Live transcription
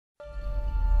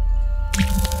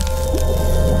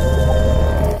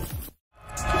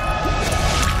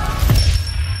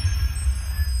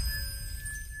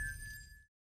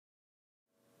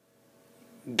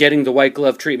Getting the white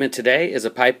glove treatment today is a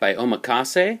pipe by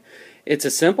Omakase. It's a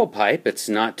simple pipe. It's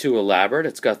not too elaborate.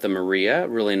 It's got the Maria,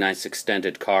 really nice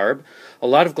extended carb. A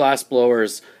lot of glass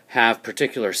blowers have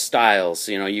particular styles.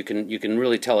 You know, you can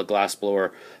really tell a glass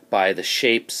blower by the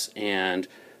shapes and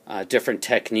different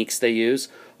techniques they use.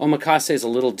 Omakase is a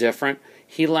little different.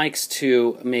 He likes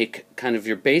to make kind of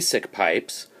your basic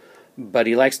pipes, but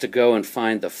he likes to go and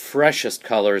find the freshest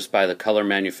colors by the color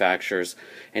manufacturers,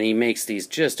 and he makes these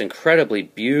just incredibly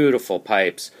beautiful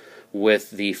pipes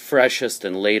with the freshest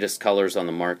and latest colors on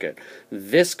the market.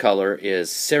 This color is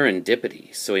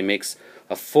Serendipity, so he makes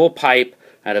a full pipe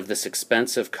out of this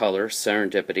expensive color,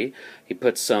 Serendipity. He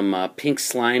puts some pink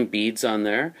slime beads on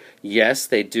there. Yes,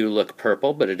 they do look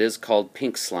purple, but it is called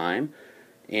pink slime.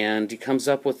 And he comes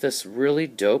up with this really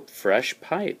dope, fresh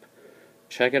pipe.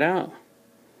 Check it out.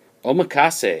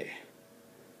 Omakase,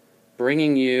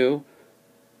 bringing you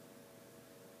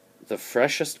the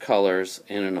freshest colors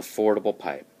in an affordable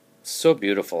pipe. So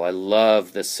beautiful. I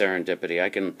love this Serendipity.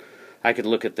 I could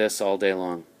look at this all day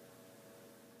long.